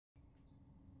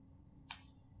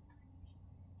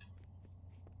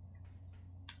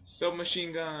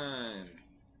Submachine gun.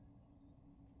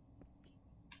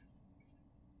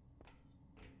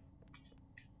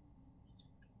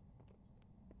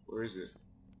 Where is it?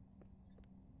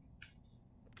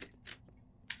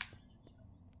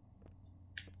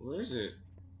 Where is it?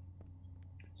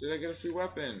 Did I get a free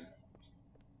weapon?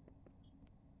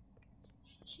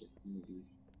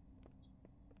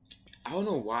 I don't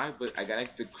know why, but I got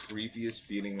like the creepiest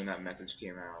feeling when that message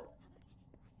came out.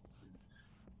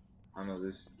 I don't know,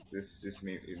 this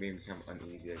made me become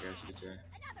uneasy, I guess you could say.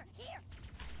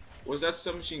 Where's that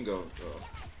submachine go?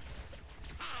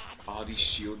 Oh, these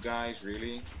shield guys,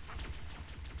 really?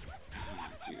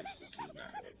 Jeez, this is not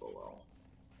gonna go well.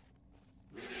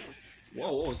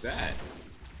 Whoa, what was that?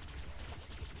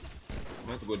 I'm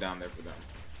gonna have to go down there for them.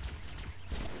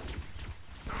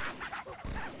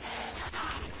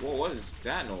 Whoa, what is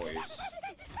that noise?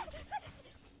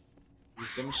 Is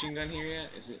the machine gun here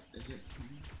yet? Is it?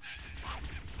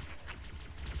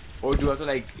 Or do I have to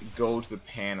like go to the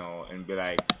panel and be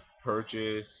like,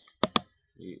 purchase,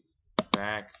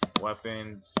 back,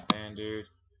 weapons, standard,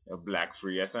 a black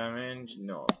free SMG?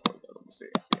 No, of course, let me say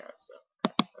yeah, so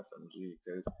SMG,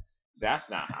 because that's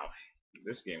not how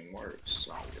this game works,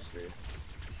 obviously.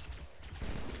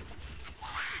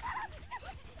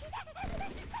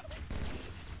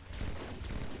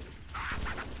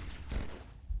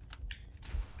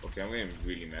 Okay, I'm getting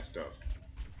really messed up.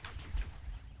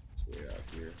 Way out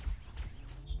here.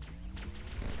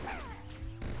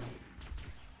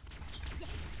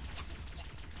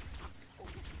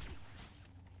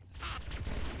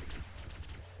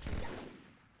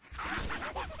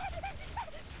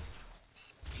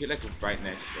 Get like right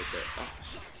next to it. Oh,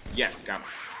 yes, got me.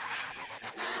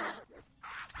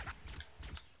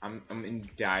 I'm in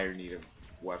dire need of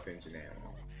weapons and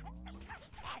ammo.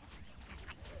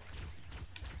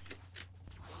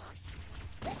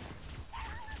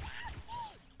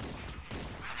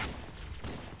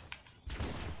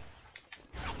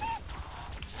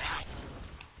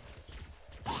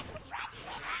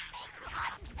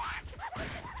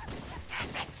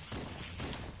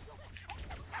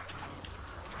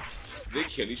 Did they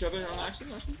kill each other on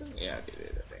accident or something? Yeah, they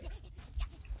did, I think.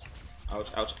 Ouch,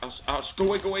 ouch, ouch, ouch. Go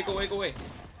away, go away, go away, go away.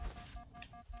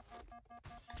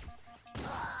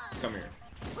 Come here.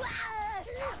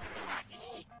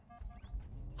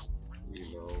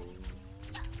 Reload.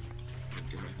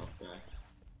 Get my health back.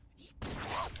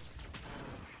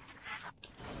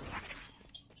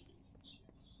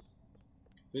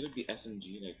 There'd be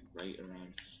SMG like right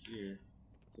around here.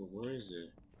 So where is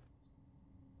it?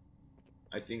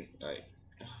 I think like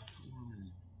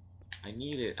I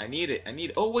need it.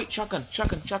 Oh wait, shotgun.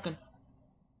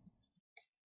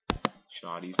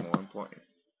 Shotty's more important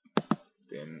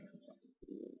than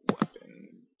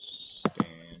weapon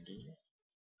standard.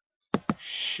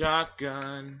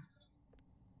 Shotgun.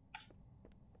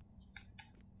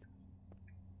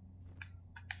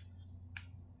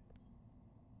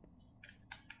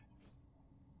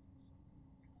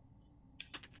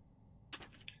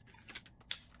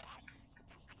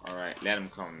 Alright, let him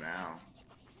come now.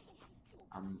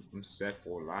 I'm set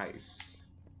for life.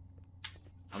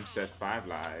 I'm set 5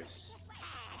 lives.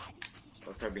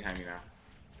 What's right behind me now?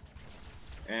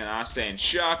 And I'm saying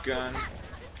shotgun.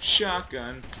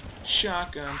 Shotgun.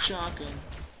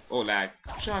 Oh, lag.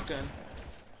 Shotgun.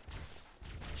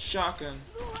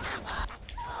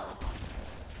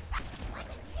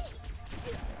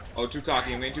 Oh, too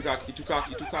cocky. I'm getting too cocky. Too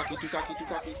cocky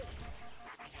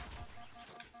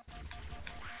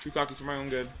for my own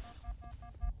good.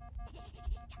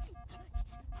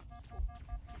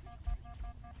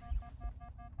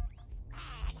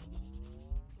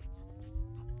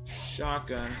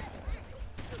 Shotgun.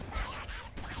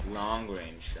 Long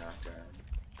range shotgun.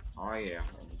 Oh yeah.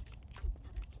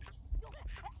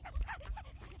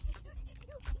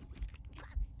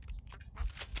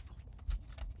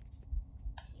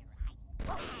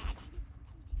 I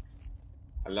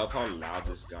love how loud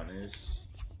this gun is.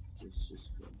 It's just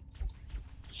good.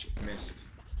 Shit, missed.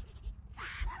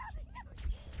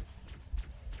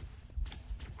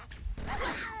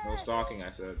 No stalking,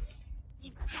 I said.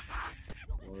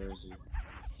 Where is he?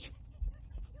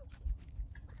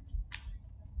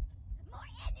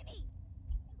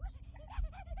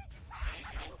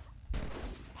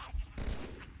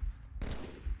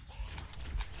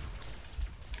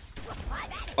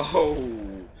 Oh,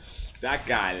 that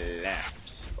guy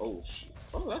left. Oh shit.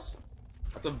 Oh, that's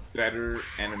a better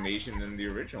animation than the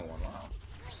original one. Wow.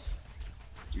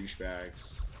 Douchebags.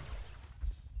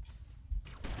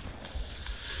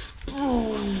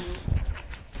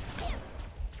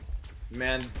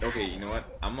 Man, okay, you know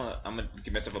what? I'm gonna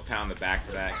give myself a pat on the back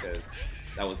for that, cause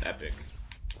That was epic.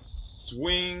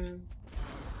 Swing.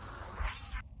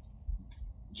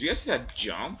 Did you guys see that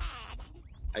jump?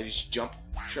 I just jumped.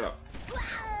 Shut up.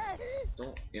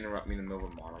 Don't interrupt me in the middle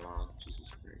of a monologue. Jesus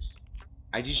Christ.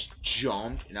 I just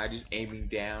jumped and I just aiming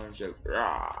down. Just like,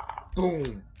 rah,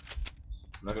 boom.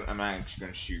 I'm not actually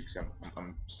gonna shoot because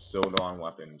I'm so low on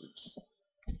weapons. It's,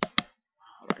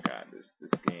 oh my god,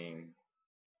 this game.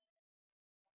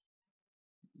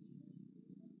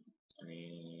 I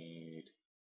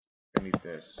need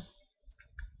this.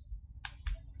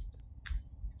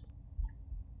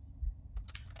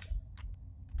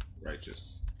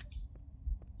 Righteous.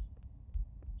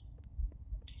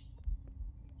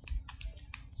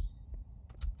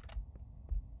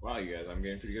 Wow, you guys, I'm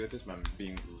getting pretty good at this. I'm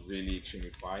being really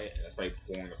extremely quiet, and that's probably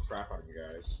boring the crap out of you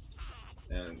guys.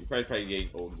 And you're probably getting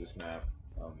old of this map.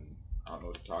 I don't know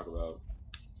what to talk about.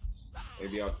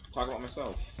 Maybe I'll talk about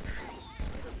myself.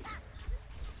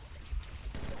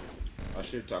 I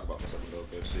should talk about myself a little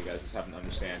bit so you guys just have an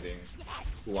understanding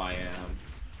who I am,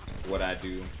 what I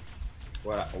do,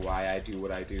 why I do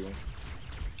what I do.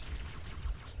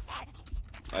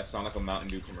 I sound like a Mountain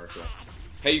Dew commercial.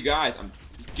 Hey you guys, I'm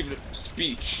giving a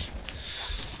speech.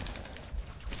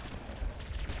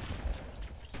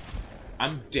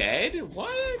 I'm dead?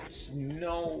 What?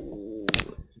 No.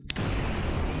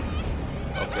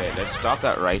 Okay, let's stop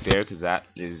that right there because that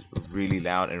is really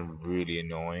loud and really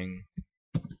annoying.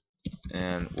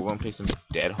 And we're gonna play some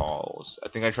Dead Halls. I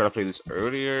think I tried to play this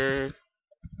earlier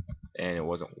and it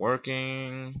wasn't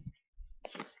working.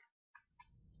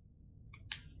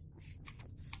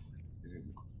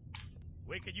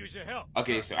 We could use your help.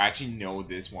 Okay, so I actually know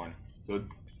this one. So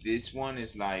this one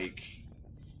is like,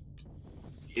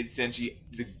 essentially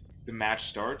the match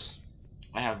starts.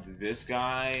 I have this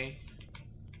guy,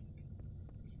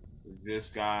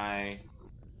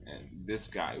 and this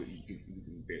guy.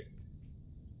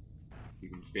 You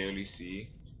can barely see.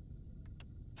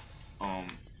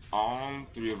 All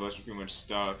three of us are pretty much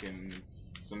stuck in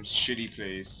some shitty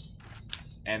place,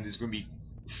 and there's gonna be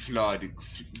flood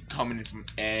coming in from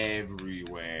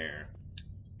everywhere,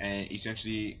 and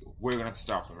essentially we're gonna have to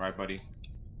stop them, right, buddy?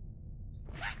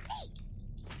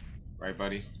 Right,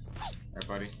 buddy? Right,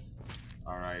 buddy?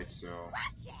 Alright, so...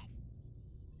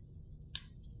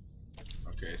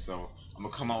 Okay, so I'm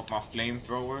gonna come out with my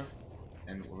flamethrower,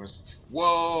 and we're gonna...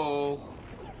 Whoa!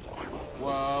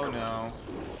 Whoa, no.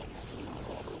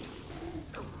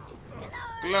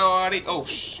 Glory! Oh,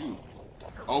 shoot.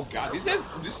 Oh, God. These guys...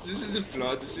 This isn't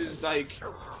flood. This is, like,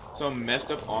 some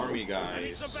messed up army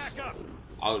guys. Some backup.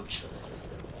 Ouch.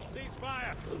 Cease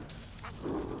fire.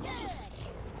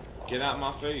 Get out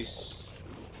my face.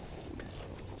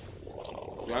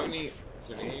 Do I have any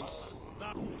grenades?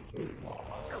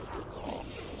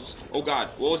 Oh god,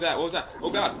 what was that? What was that? Oh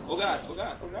god, oh god, oh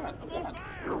god, oh god, oh god.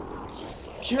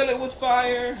 Kill it with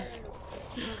fire!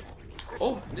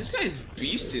 Oh, this guy's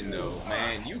beasting though,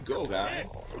 man. You go, guy.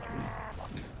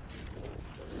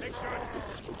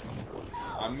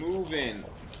 I'm moving.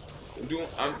 I'm doing.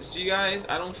 See, guys,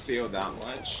 I don't fail that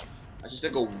much. I just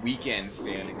like a weekend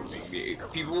failing thing.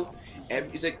 People,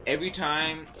 it's like every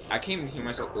time I can't even hear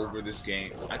myself over this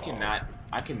game. I cannot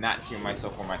hear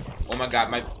myself on my. Oh my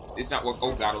god, it's not working.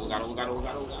 Oh god, oh god, oh god, oh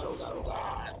god, oh god, oh god, oh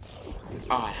god.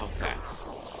 Ah, I helped that.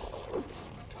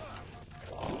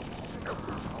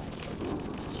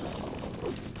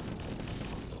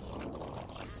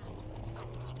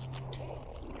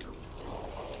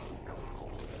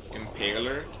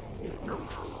 Impaler.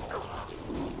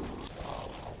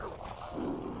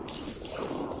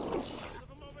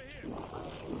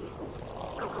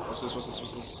 What's this? What's this?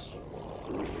 What's this?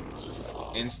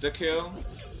 Insta kill?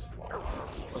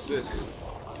 What's this?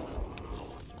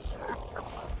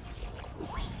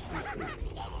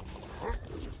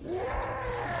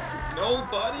 No,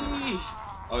 buddy!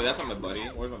 Oh, that's not my buddy.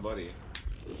 Where's my buddy?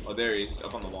 Oh, there he is,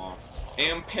 up on the wall.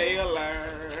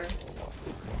 Impaler!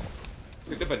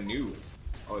 Picked up a new.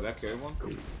 Oh, that killed one?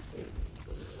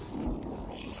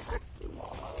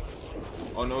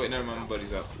 Oh no, wait, never mind, my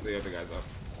buddy's up. The other guy's up.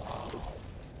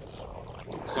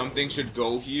 Something should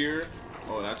go here.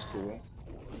 Oh, that's cool.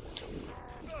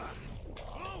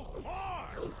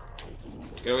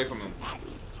 Get away from him.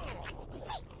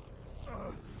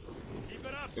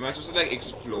 Am I supposed to like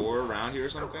explore around here or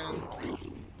something? I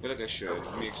feel like I should.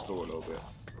 Let me explore a little bit.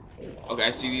 Okay,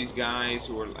 I see these guys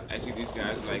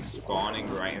like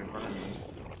spawning right in front of me.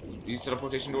 These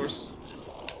teleportation doors?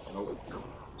 Nope.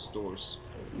 Stores.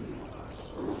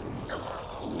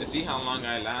 Let's see how long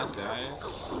I last, guys.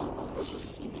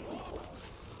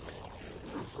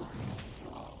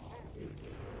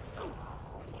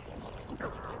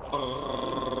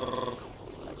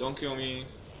 Don't kill me.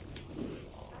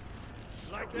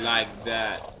 Like that. Like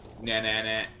that. Nah, nah,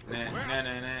 nah, nah, nah,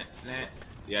 nah, nah, nah.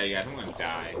 Yeah, I'm gonna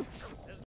die.